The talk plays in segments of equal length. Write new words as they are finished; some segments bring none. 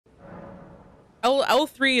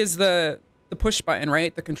L3 is the push button,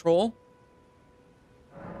 right? The control.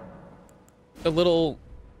 The little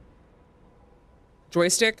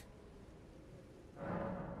joystick.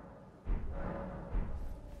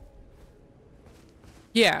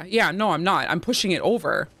 Yeah, no, I'm not. I'm pushing it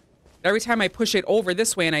over. Every time I push it over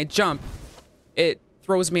this way and I jump, it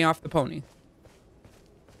throws me off the pony.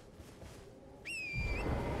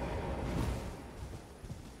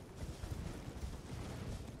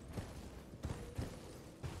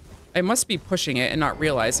 I must be pushing it and not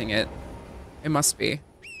realizing it. It must be.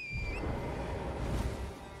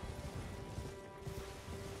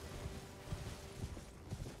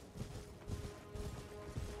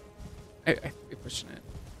 I have to be pushing it.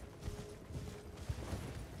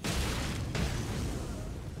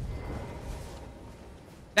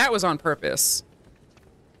 That was on purpose.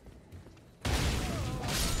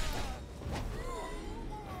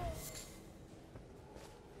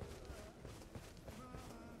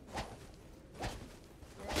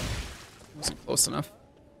 Wasn't close enough.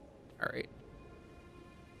 All right.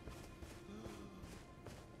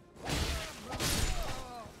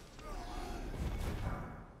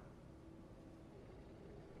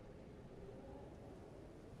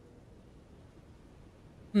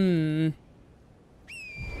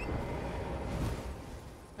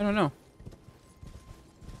 I don't know.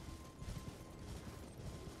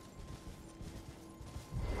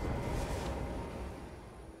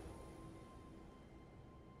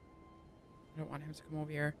 I don't want him to come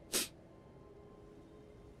over here.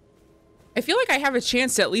 I feel like I have a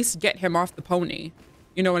chance to at least get him off the pony.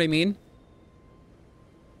 You know what I mean?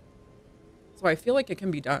 So I feel like it can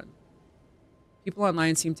be done. People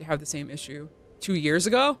online seem to have the same issue. 2 years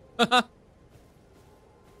ago?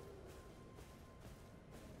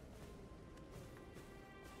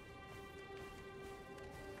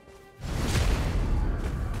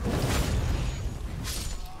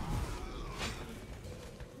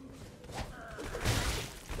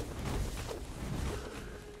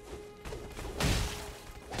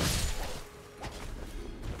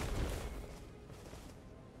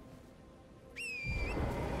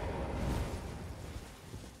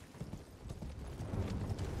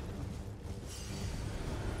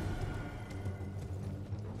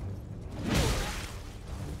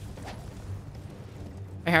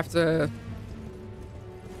 I have to...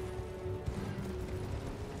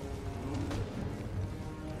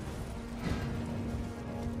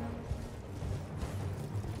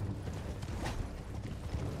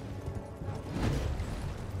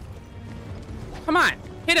 Come on,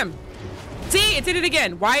 hit him. See, it did it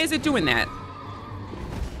again. Why is it doing that?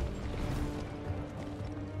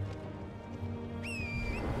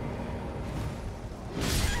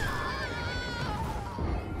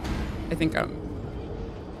 I think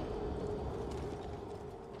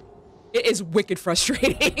it is wicked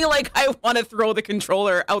frustrating. Like, I want to throw the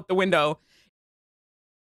controller out the window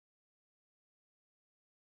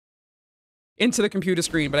into the computer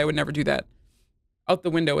screen, but I would never do that. Out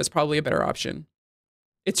the window is probably a better option.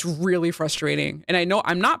 It's really frustrating. And I know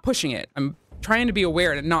I'm not pushing it. I'm trying to be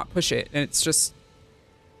aware and not push it. And it's just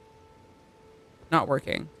not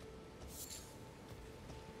working.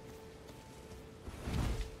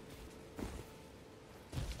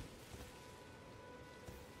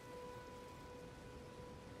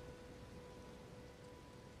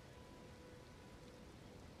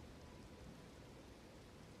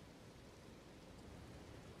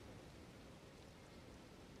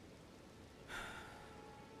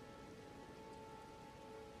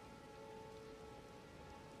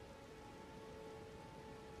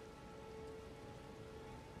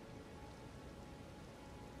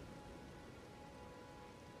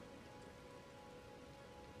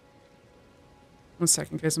 One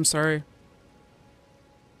second, guys. I'm sorry.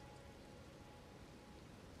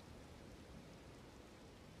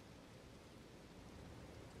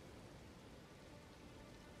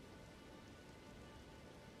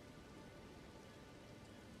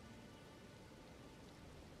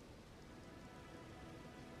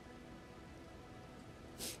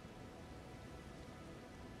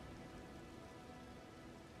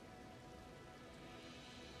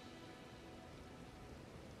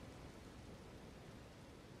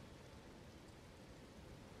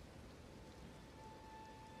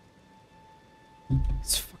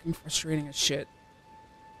 It's fucking frustrating as shit.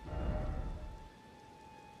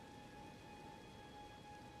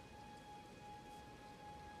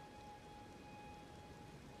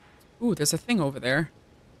 Ooh, there's a thing over there.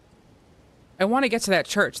 I want to get to that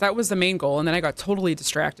church. That was the main goal, and then I got totally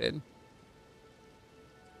distracted.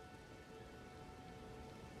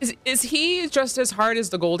 Is he just as hard as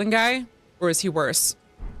the golden guy? Or is he worse?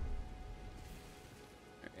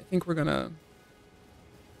 think we're gonna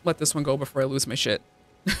let this one go before I lose my shit.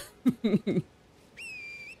 Let's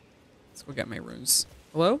go get my runes.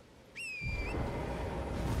 Hello?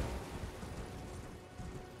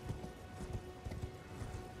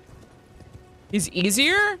 He's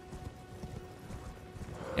easier?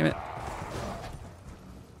 Damn it.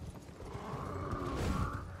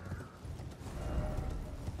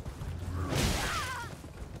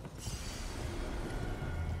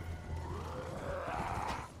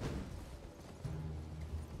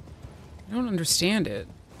 I don't understand it.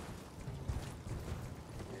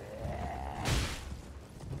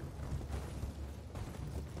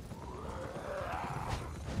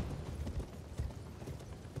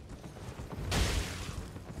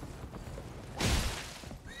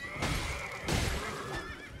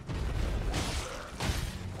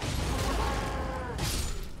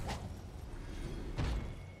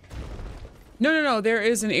 No. There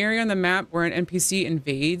is an area on the map where an NPC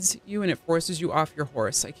invades you and it forces you off your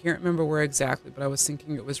horse. I can't remember where exactly, but I was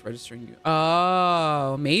thinking it was registering you.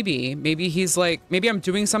 Oh, maybe. Maybe he's like, maybe I'm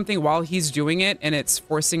doing something while he's doing it and it's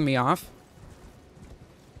forcing me off.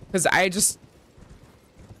 Because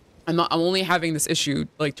I'm only having this issue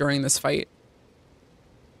like during this fight.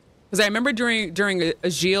 Because I remember during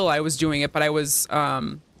Agile I was doing it, but I was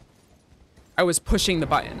pushing the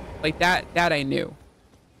button. Like that I knew.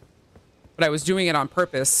 But I was doing it on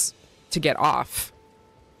purpose to get off,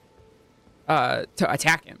 to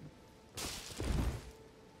attack him.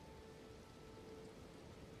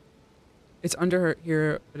 It's under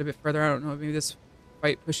here, but a bit further. I don't know. Maybe this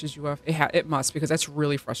fight pushes you off. It must, because that's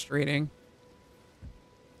really frustrating.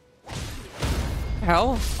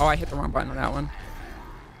 Hell? Oh, I hit the wrong button on that one.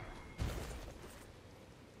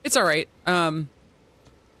 It's all right.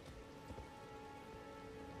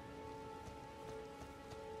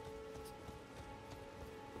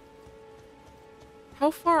 How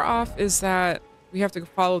far off is that? We have to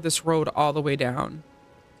follow this road all the way down.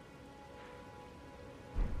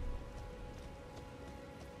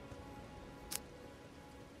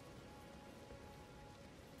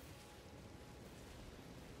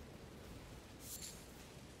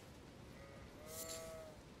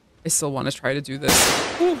 I still want to try to do this.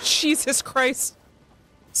 Oh, Jesus Christ.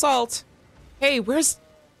 Salt. Hey, where's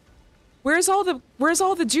all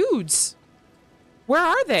the dudes? Where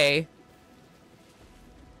are they?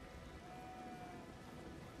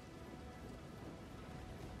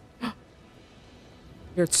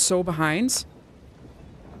 You're so behind.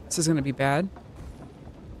 This is gonna be bad.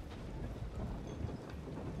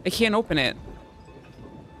 I can't open it.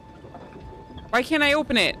 Why can't I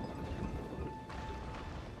open it?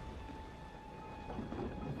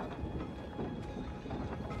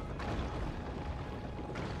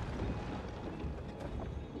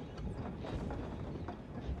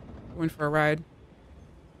 Going for a ride.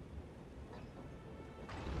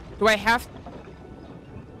 Do I have...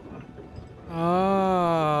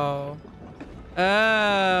 Oh.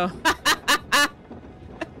 Oh.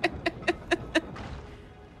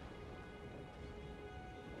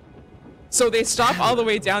 So they stop all the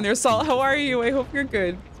way down there. Salt, how are you? I hope you're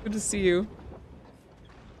good. It's good to see you.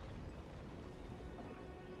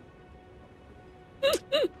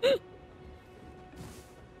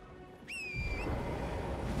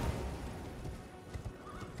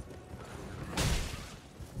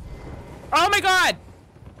 Oh my God!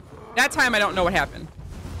 That time I don't know what happened.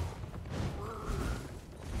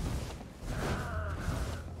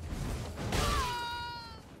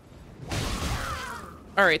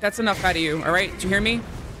 All right, that's enough out of you. All right, do you hear me?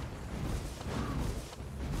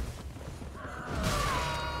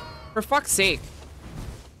 For fuck's sake.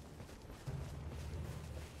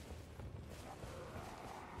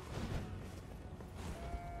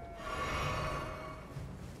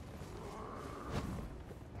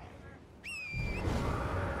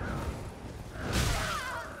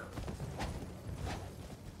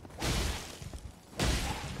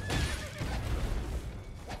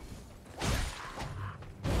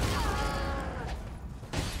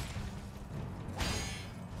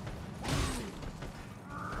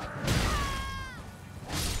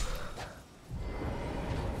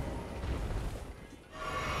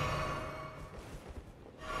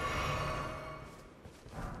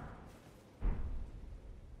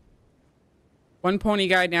 One pony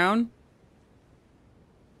guy down.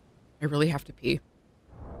 I really have to pee.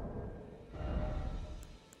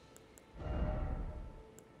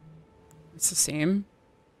 It's the same.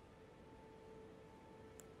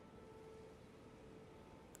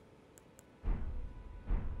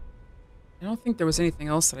 I don't think there was anything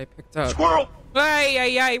else that I picked up. Squirrel! Ay,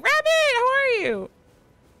 ay, ay. Rabbit, how are you?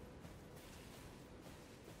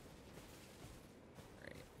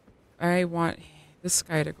 I want this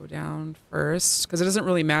guy to go down first because it doesn't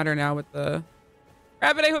really matter now with the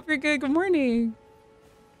rabbit. I hope you're good. Good morning.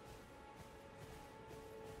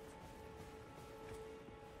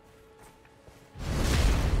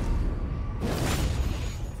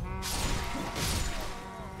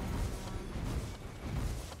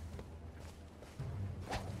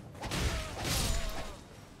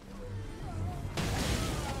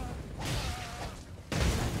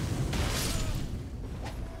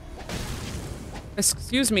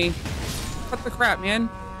 Excuse me. What the crap, man?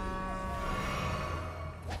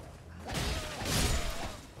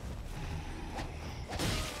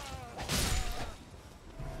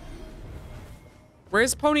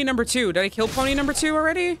 Where's pony number 2? Did I kill pony number 2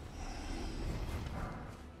 already?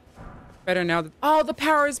 Better now that— oh, the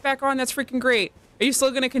power is back on. That's freaking great. Are you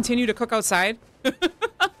still gonna continue to cook outside?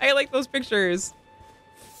 I like those pictures.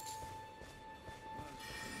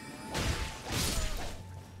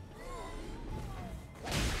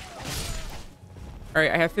 All right,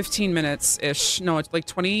 I have 15 minutes-ish. No, it's like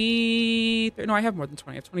 20. No, I have more than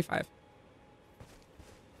 20. I have 25.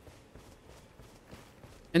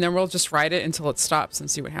 And then we'll just ride it until it stops and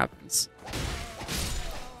see what happens.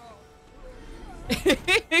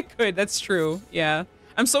 Good, that's true. Yeah.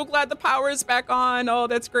 I'm so glad the power is back on. Oh,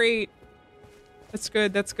 that's great. That's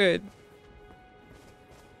good, that's good.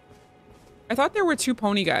 I thought there were 2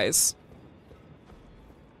 pony guys.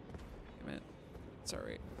 Damn it. It's all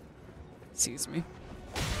right. It sees me.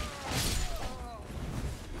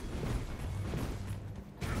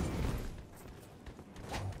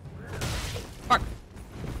 Fuck.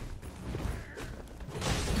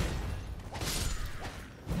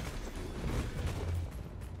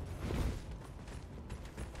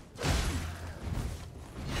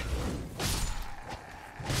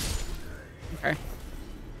 Okay.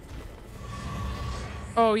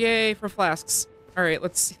 Oh, yay for flasks. All right,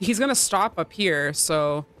 let's— he's gonna stop up here,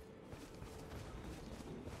 so.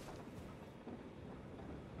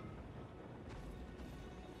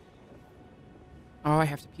 Oh, I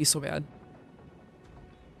have to pee so bad.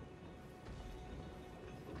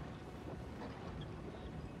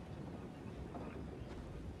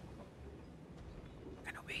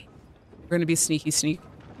 I know, wait. We're gonna be sneaky sneak.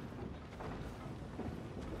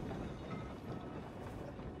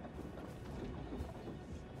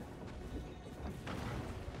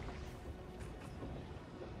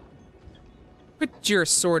 Put your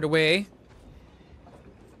sword away.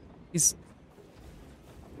 He's—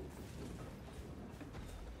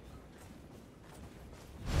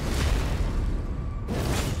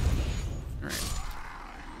 all right.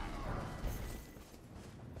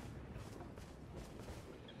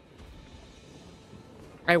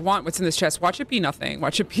 I want what's in this chest. Watch it be nothing.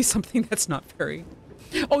 Watch it be something that's not very—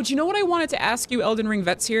 oh, do you know what I wanted to ask you, Elden Ring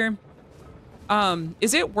vets here?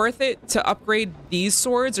 Is it worth it to upgrade these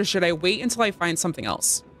swords, or should I wait until I find something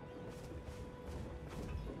else?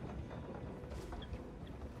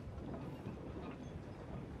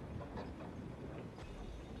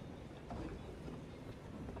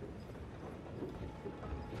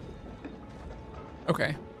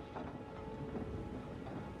 Okay.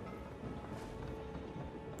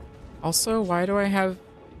 Also, why do I have—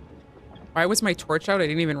 why was my torch out? I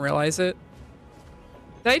didn't even realize it.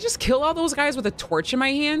 Did I just kill all those guys with a torch in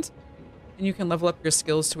my hand? And you can level up your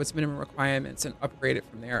skills to its minimum requirements and upgrade it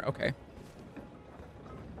from there. Okay.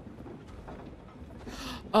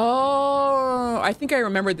 Oh, I think I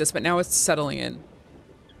remembered this, but now it's settling in.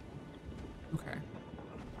 Okay.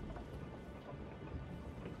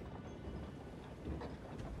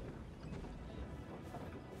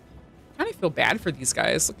 I kind of feel bad for these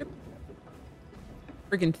guys. Look at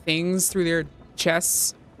friggin' things through their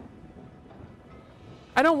chests.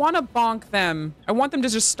 I don't want to bonk them. I want them to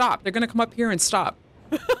just stop. They're going to come up here and stop.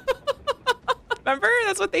 Remember?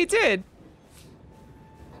 That's what they did.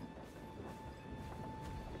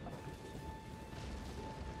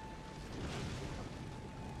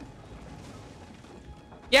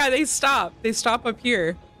 Yeah, they stop. They stop up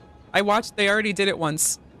here. I watched. They already did it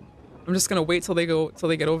once. I'm just going to wait till they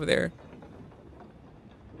get over there.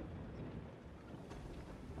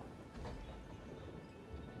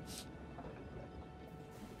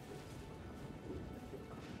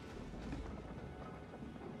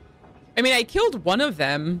 I mean, I killed one of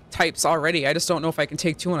them types already. I just don't know if I can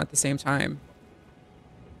take 2 on at the same time.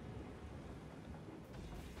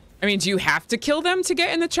 I mean, do you have to kill them to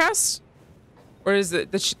get in the chest? Or is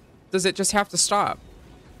it— does it just have to stop?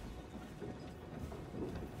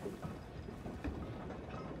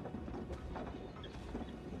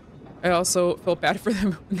 I also felt bad for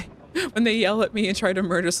them when they yell at me and try to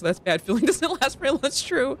murder, so that's bad feeling doesn't last very long. That's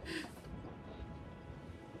true.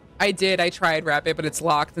 I did. I tried Rabbit, but it's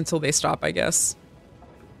locked until they stop, I guess.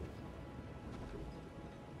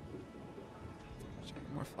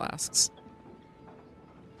 More flasks.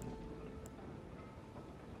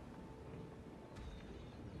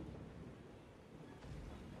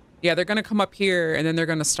 Yeah, they're gonna come up here and then they're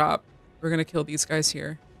gonna stop. We're gonna kill these guys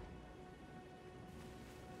here.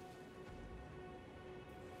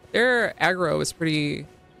 Their aggro is pretty...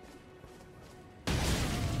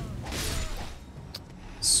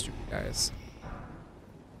 Stupid guys.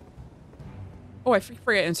 Oh, I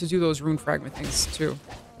forget to do those rune fragment things too.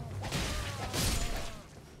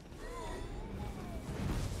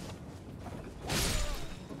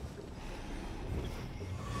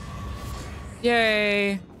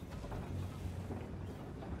 Yay.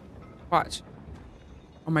 Watch.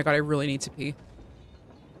 Oh my god, I really need to pee.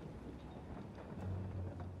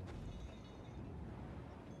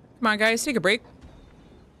 Come on, guys, take a break.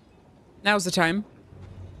 Now's the time.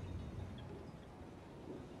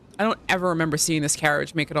 I don't ever remember seeing this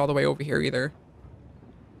carriage make it all the way over here either.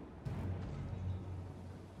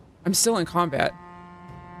 I'm still in combat.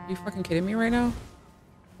 Are you fucking kidding me right now?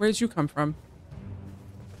 Where did you come from?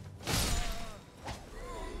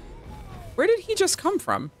 Where did he just come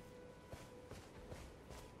from?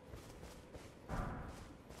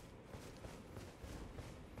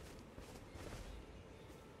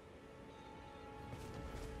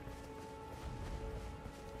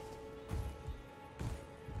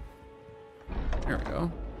 There we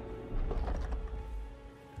go.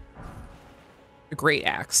 A great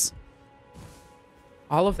axe.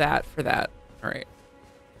 All of that for that. All right.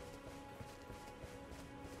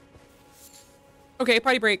 Okay,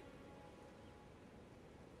 potty break.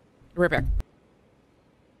 Right back.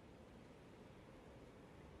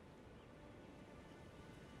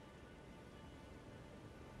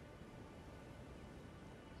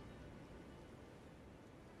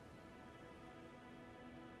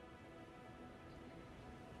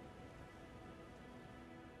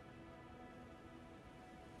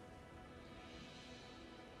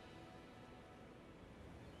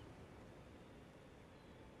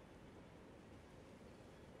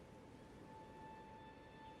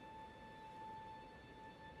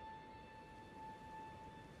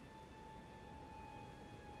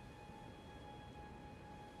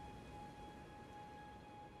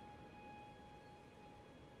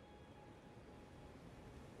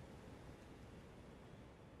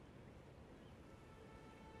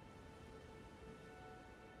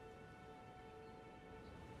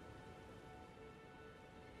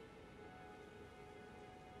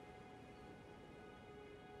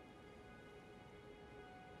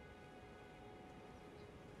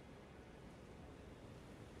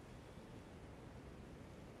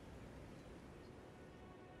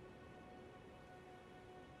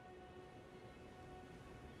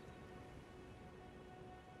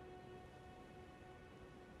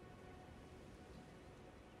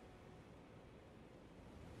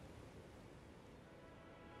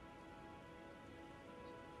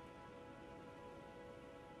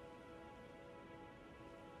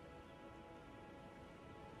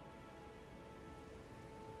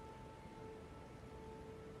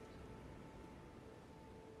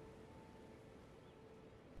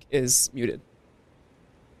 Is muted.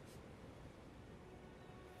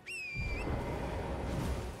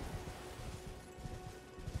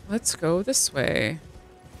 Let's go this way.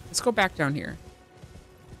 Let's go back down here.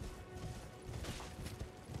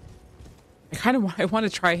 I want to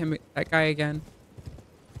try that guy again.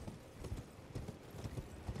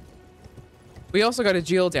 We also got a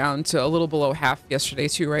geo down to a little below half yesterday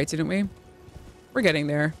too, right? Didn't we? We're getting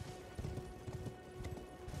there.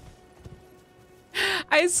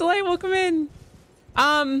 Hi, Slay, welcome in.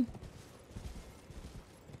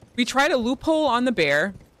 We tried a loophole on the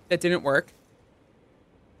bear that didn't work.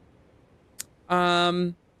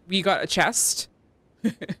 We got a chest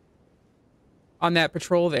on that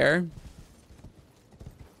patrol there. And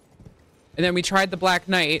then we tried the Black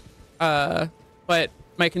Knight, but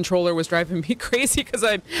my controller was driving me crazy because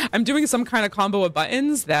I'm doing some kind of combo of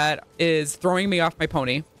buttons that is throwing me off my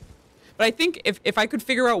pony. But I think if I could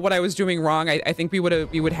figure out what I was doing wrong, I think we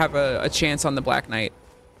would have a chance on the Black Knight.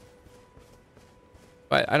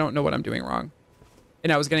 But I don't know what I'm doing wrong.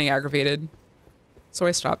 And I was getting aggravated. So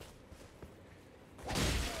I stopped.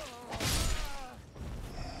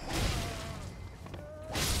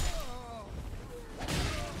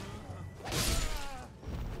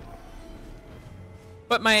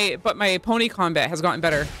 But my pony combat has gotten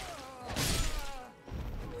better.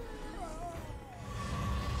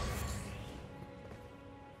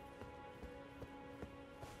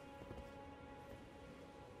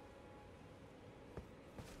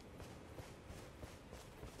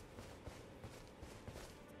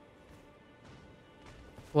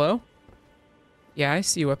 Hello? Yeah, I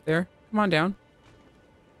see you up there. Come on down.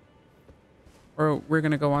 Or we're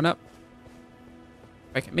gonna go on up.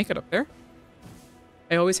 If I can make it up there.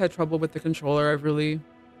 I always had trouble with the controller.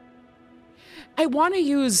 I want to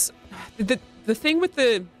use the thing with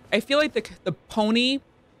the, I feel like the pony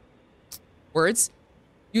words,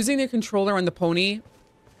 using the controller on the pony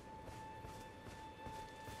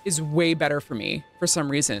is way better for me for some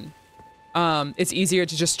reason. It's easier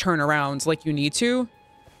to just turn around like you need to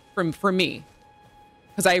for me.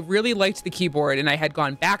 Because I really liked the keyboard and I had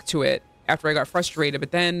gone back to it after I got frustrated.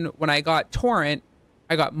 But then when I got Torrent,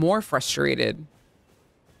 I got more frustrated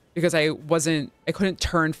because I couldn't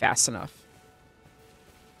turn fast enough.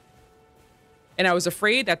 And I was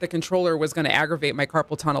afraid that the controller was going to aggravate my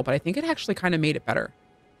carpal tunnel, but I think it actually kind of made it better.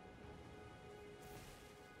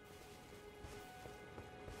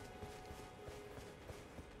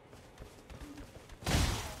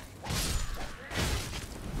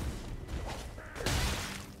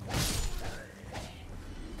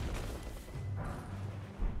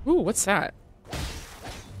 Ooh, what's that?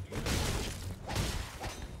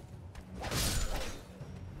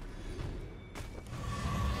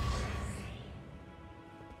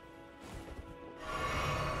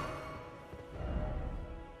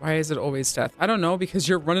 Why is it always death? I don't know, because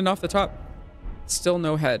you're running off the top. Still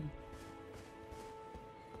no head.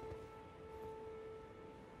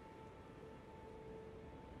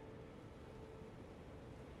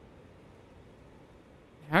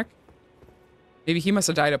 Heck? Maybe he must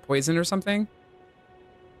have died of poison or something.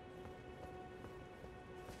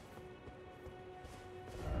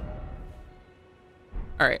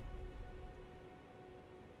 All right.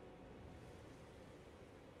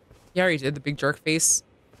 Yeah, he did the big jerk face.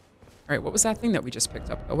 All right, what was that thing that we just picked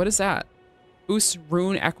up? Oh, what is that? Boost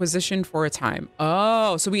rune acquisition for a time.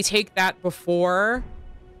 Oh, so we take that before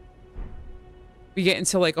we get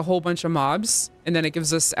into like a whole bunch of mobs and then it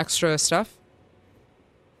gives us extra stuff.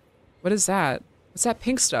 What is that? What's that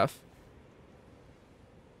pink stuff?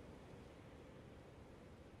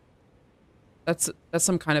 That's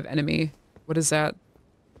some kind of enemy. What is that?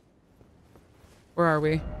 Where are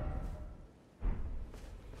we?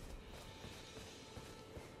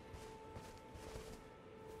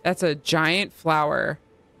 That's a giant flower.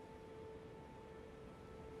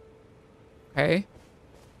 Okay.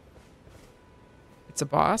 It's a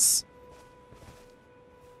boss.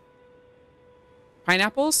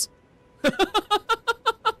 Pineapples?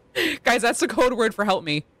 Guys, that's the code word for help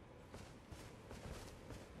me.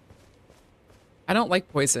 I don't like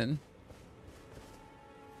poison.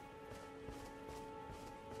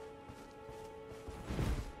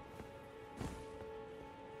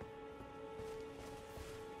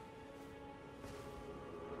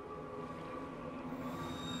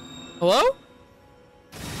 Hello?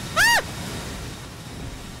 Ah!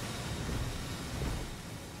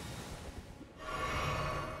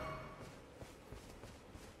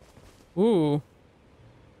 Ooh.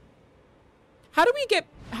 How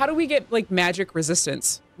do we get like magic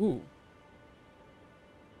resistance? Ooh.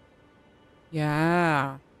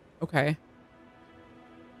 Yeah. Okay.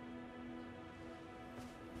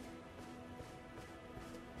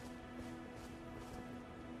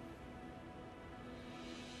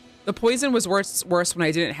 The poison was worse when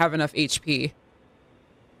I didn't have enough HP.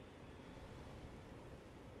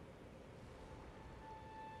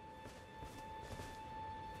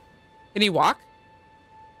 Can he walk?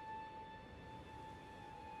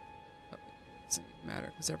 Oh, it doesn't even matter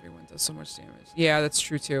because everyone does so much damage. Yeah, that's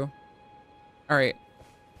true too. All right.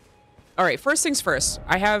 All right, first things first.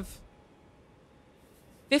 I have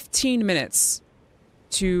 15 minutes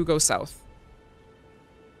to go south.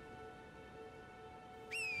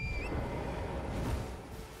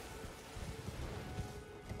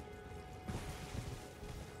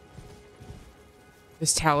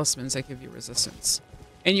 There's talismans that give you resistance.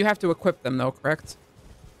 And you have to equip them though, correct?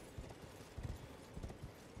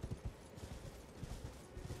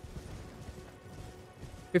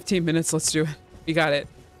 "15 minutes, let's do it." You got it.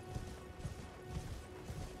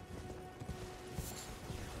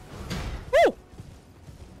 Woo!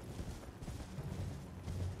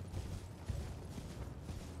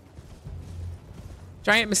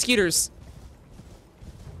 Giant mosquitoes.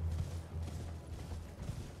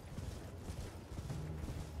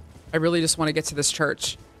 I really just want to get to this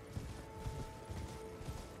church.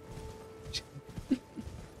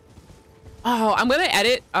 Oh, I'm gonna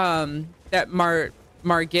edit that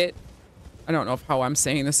Margit. I don't know how I'm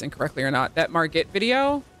saying this incorrectly or not. That Margit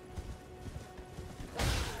video.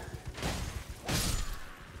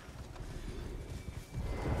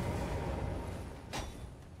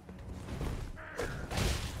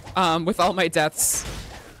 With all my deaths.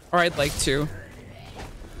 Or I'd like to.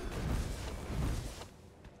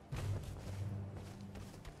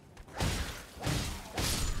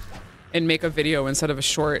 And make a video instead of a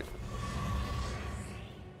short.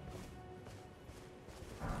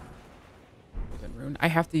 I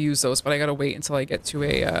have to use those, but I gotta wait until I get to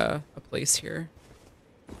a place here.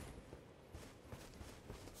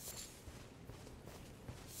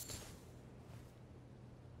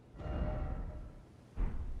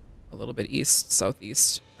 A little bit east,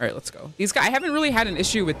 southeast. All right, let's go. These guys, I haven't really had an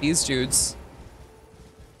issue with these dudes.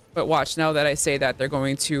 But watch, now that I say that, they're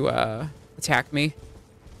going to attack me.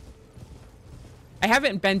 I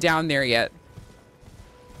haven't been down there yet.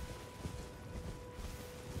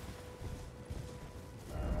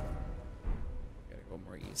 Gotta go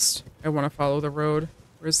more east. I want to follow the road.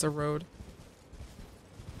 Where's the road?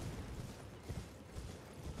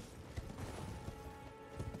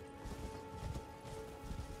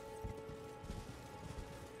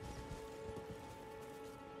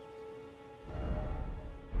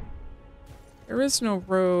 There is no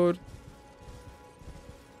road.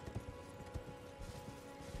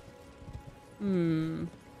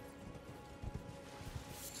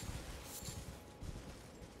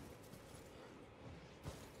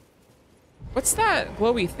 What's that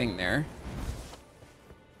glowy thing there?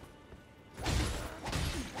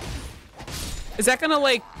 Is that gonna,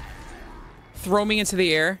 like, throw me into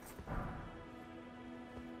the air?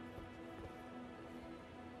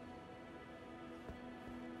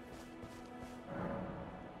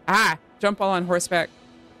 Ah! Jump while on horseback.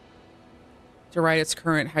 To ride its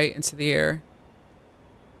current height into the air.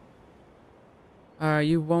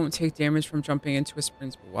 You won't take damage from jumping into a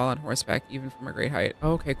sprint while on horseback, even from a great height.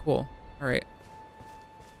 Oh, okay, cool. All right.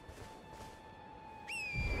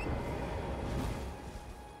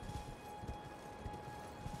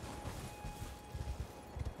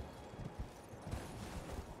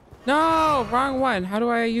 No, wrong one. How do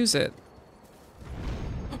I use it?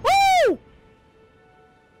 Woo!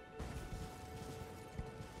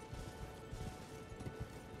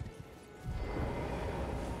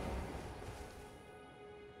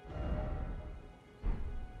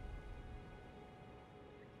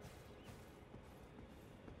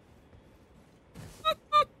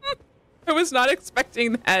 I was not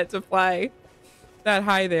expecting that to fly that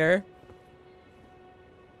high there.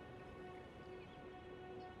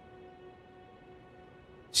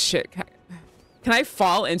 Shit. Can I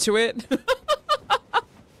fall into it?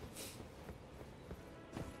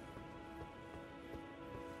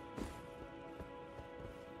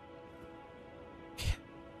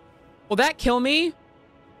 Will that kill me?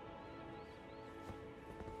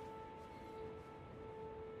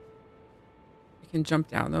 I can jump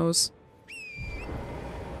down those.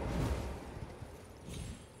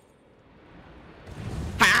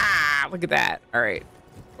 Ha! Look at that. All right.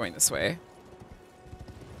 Going this way.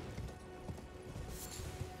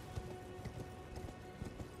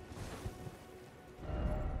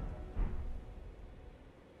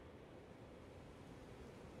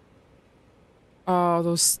 Oh,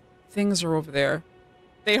 those things are over there.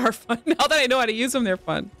 They are fun. Now that I know how to use them, they're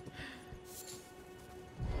fun.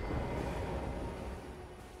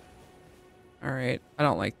 All right. I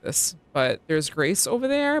don't like this, but there's grace over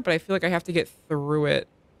there, but I feel like I have to get through it.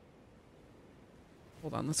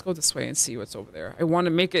 Hold on. Let's go this way and see what's over there. I want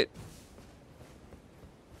to make it.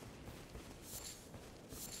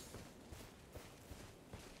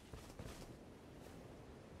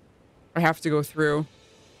 I have to go through.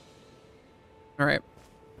 All right.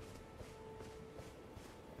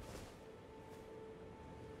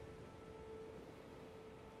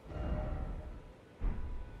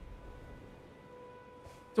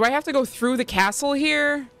 Do I have to go through the castle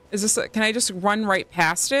here? Is this, can I just run right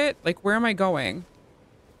past it? Like, where am I going?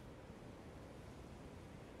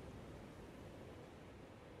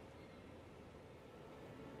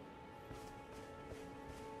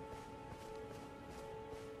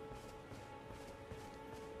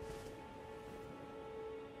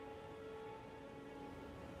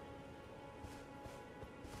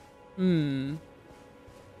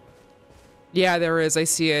 Yeah, there is. I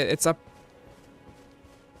see it. It's up.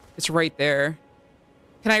 It's right there.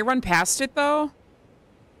 Can I run past it, though?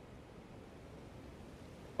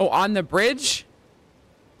 Oh, on the bridge?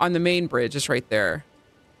 On the main bridge. It's right there.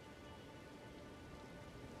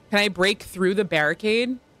 Can I break through the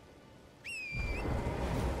barricade?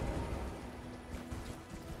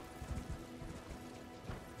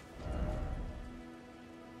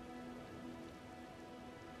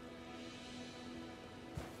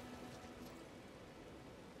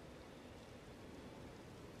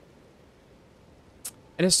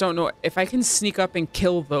 I just don't know if I can sneak up and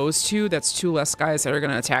kill those two. That's two less guys that are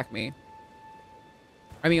gonna attack me.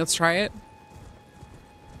 I mean, let's try it.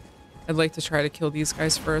 I'd like to try to kill these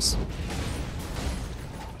guys first.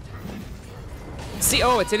 See,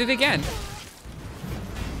 oh, it did it again.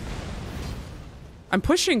 I'm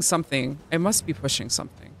pushing something. I must be pushing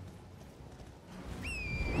something.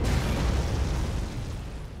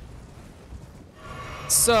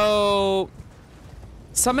 So,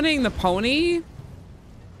 summoning the pony.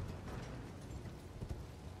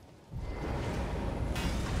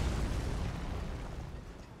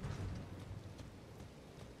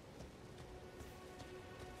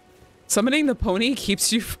 Summoning the pony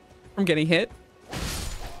keeps you from getting hit.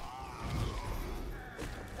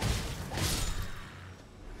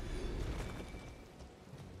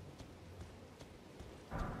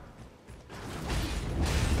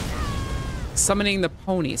 Summoning the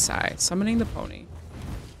pony, Sai. Summoning the pony.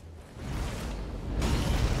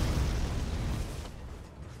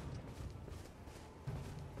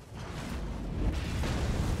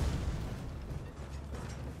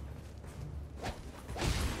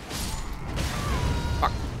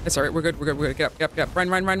 Fuck. It's alright. We're good. We're good. We're good. Get up. Get up. Get up. Run,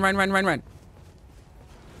 run, run, run, run, run, run.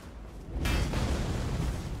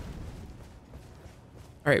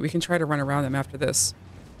 Alright, we can try to run around them after this.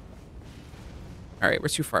 Alright, we're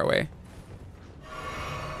too far away.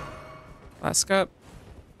 Last cup.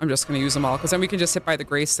 I'm just gonna use them all, because then we can just hit by the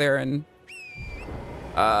grace there in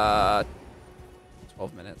 12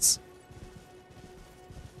 minutes.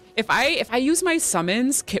 If I use my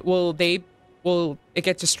summons, will it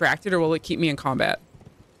get distracted, or will it keep me in combat?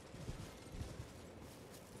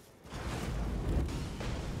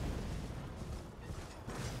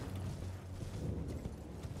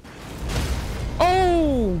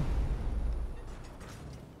 Oh!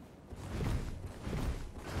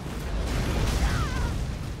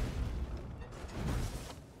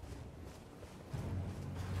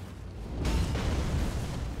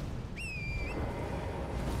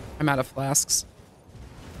 I'm out of flasks.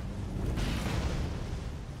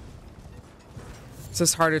 This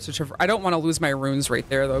is harder to traverse. I don't want to lose my runes right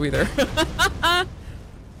there, though, either.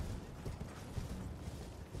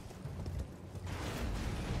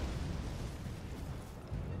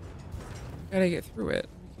 Gotta get through it.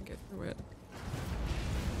 We can get through it.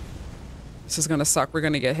 This is gonna suck. We're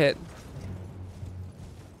gonna get hit.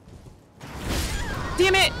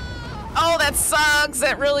 Damn it! Oh, that sucks.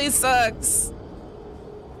 That really sucks.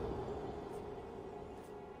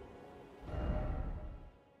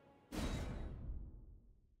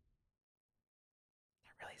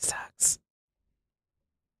 Sucks.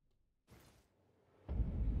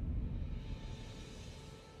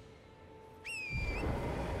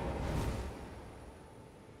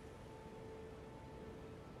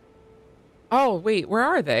 Oh, wait, where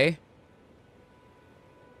are they?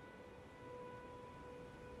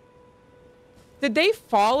 Did they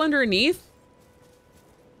fall underneath?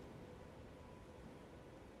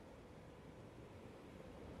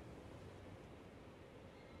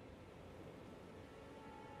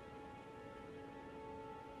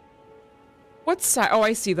 What side? Oh,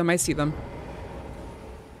 I see them. I see them.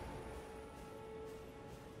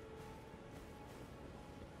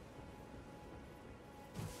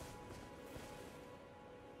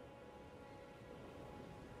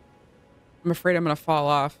 I'm afraid I'm gonna fall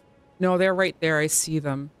off. No, they're right there. I see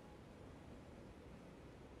them.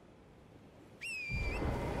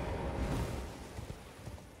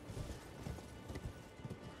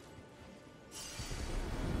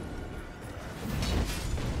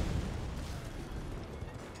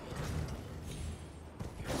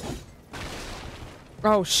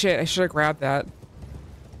 Oh shit, I should have grabbed that.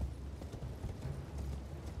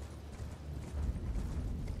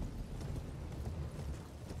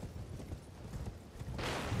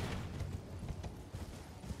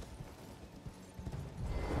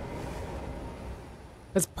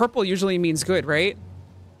 Because purple usually means good, right?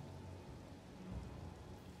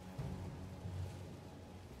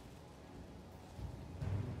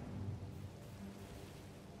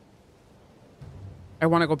 I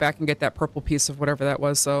want to go back and get that purple piece of whatever that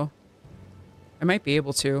was, though. I might be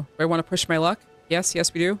able to. Do I want to push my luck? Yes,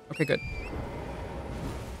 yes we do. Okay, good.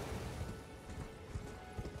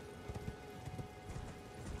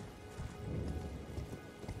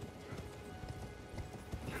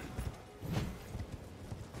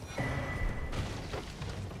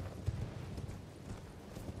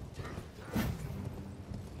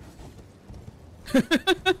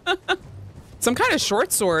 Some kind of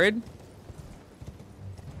short sword.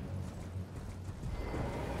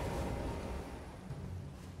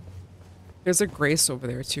 There's a grace over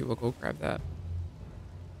there too. We'll go grab that.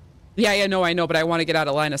 Yeah, yeah, no, I know, but I want to get out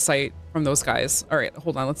of line of sight from those guys. All right,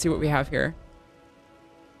 hold on. Let's see what we have here.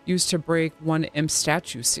 Used to break one imp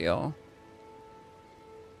statue seal.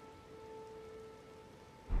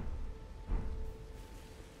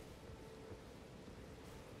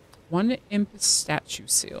 One imp statue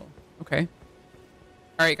seal. Okay.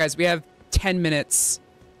 All right, guys, we have 10 minutes.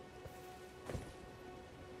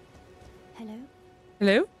 Hello?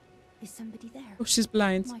 Hello? Is somebody there? Oh, she's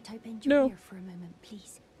blind. Might I bend your No. ear for a moment,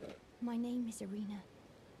 please? My name is Irina.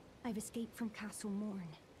 I've escaped from Castle Morn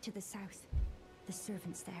to the south. The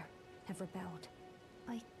servants there have rebelled.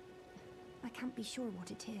 I can't be sure what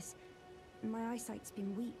it is. My eyesight's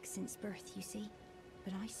been weak since birth, you see.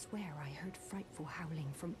 But I swear I heard frightful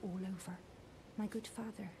howling from all over. My good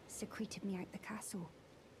father secreted me out the castle,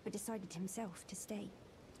 but decided himself to stay.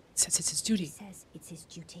 Says it's his duty. He says it's his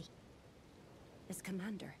duty. As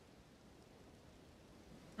commander.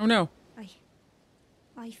 Oh no.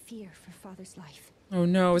 I fear for father's life. Oh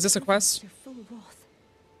no, is this a quest? They're full of wrath,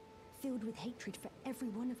 filled with hatred for every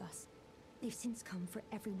one of us. They've since come for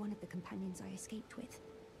every one of the companions I escaped with.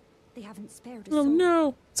 They haven't spared us. Oh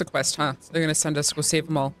no. It's a quest, huh? They're gonna send us to go save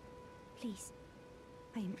them all. Please,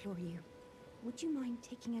 I implore you, would you mind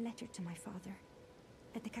taking a letter to my father?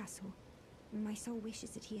 At the castle, my soul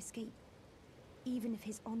wishes that he escape, even if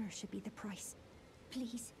his honor should be the price.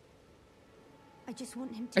 Please. I just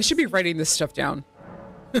want him to. I should be writing this stuff down.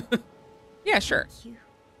 Yeah, sure. Thank you,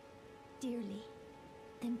 dearly.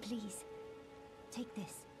 Then please, take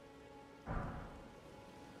this.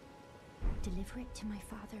 Deliver it to my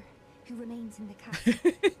father, who remains in the castle,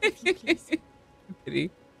 if you please. Pity.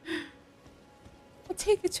 I'll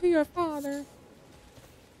take it to your father.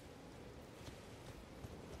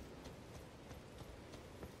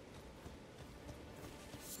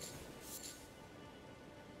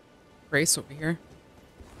 Grace over here.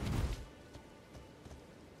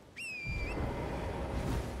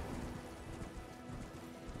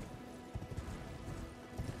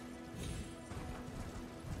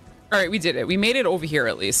 All right, we did it. We made it over here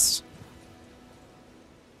at least.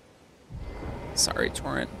 Sorry,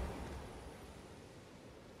 Torrent.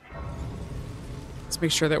 Let's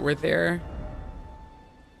make sure that we're there.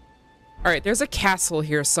 All right, there's a castle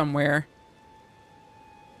here somewhere.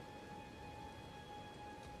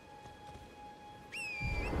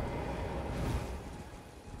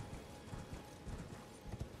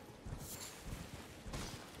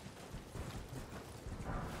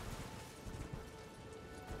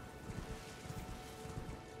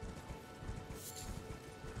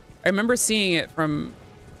 I remember seeing it from...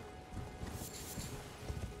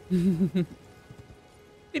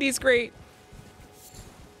 Pity's great.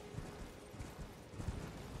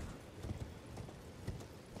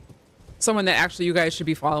 Someone that actually you guys should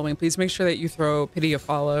be following. Please make sure that you throw Pity a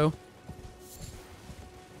follow.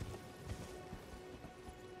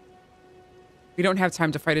 We don't have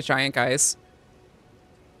time to fight a giant, guys.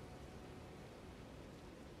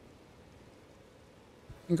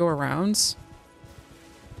 You can go around.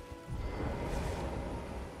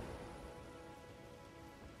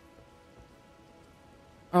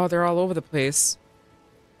 Oh, they're all over the place.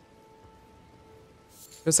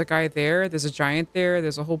 There's a guy there. There's a giant there.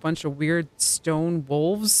 There's a whole bunch of weird stone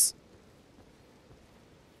wolves.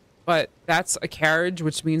 But that's a carriage,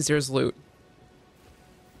 which means there's loot.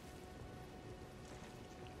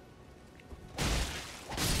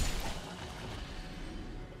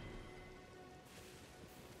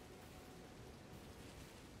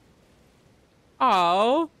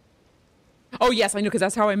 Oh. Oh, yes, I knew, because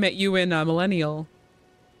that's how I met you in Millennial.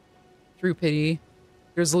 Through Pity.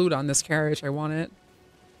 There's loot on this carriage. I want it.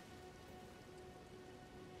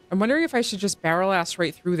 I'm wondering if I should just barrel ass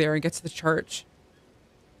right through there and get to the church.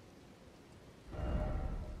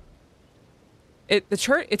 The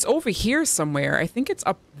church, it's over here somewhere. I think it's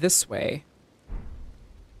up this way.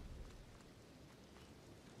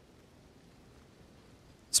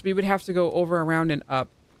 So we would have to go over, around, and up.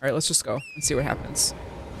 All right, let's just go and see what happens.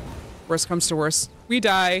 Worst comes to worst, we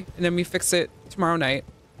die, and then we fix it tomorrow night.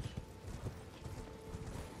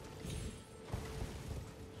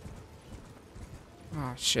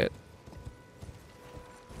 Oh, shit.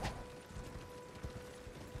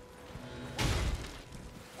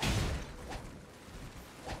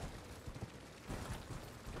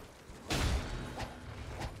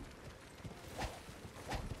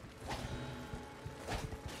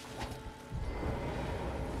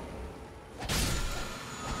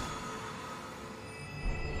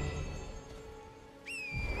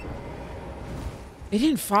 They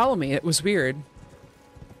didn't follow me. It was weird.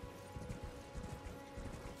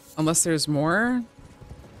 Unless there's more.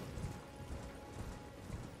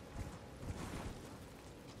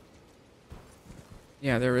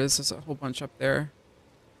 Yeah, there is. There's a whole bunch up there.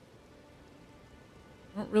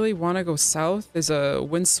 I don't really want to go south. There's a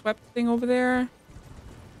windswept thing over there.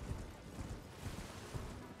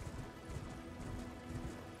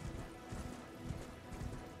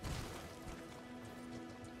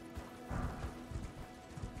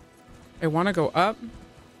 I want to go up.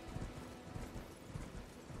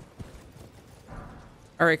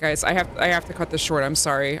 All right, guys, I have to cut this short. I'm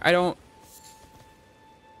sorry. I don't.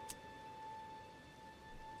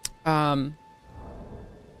 I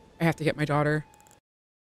have to get my daughter.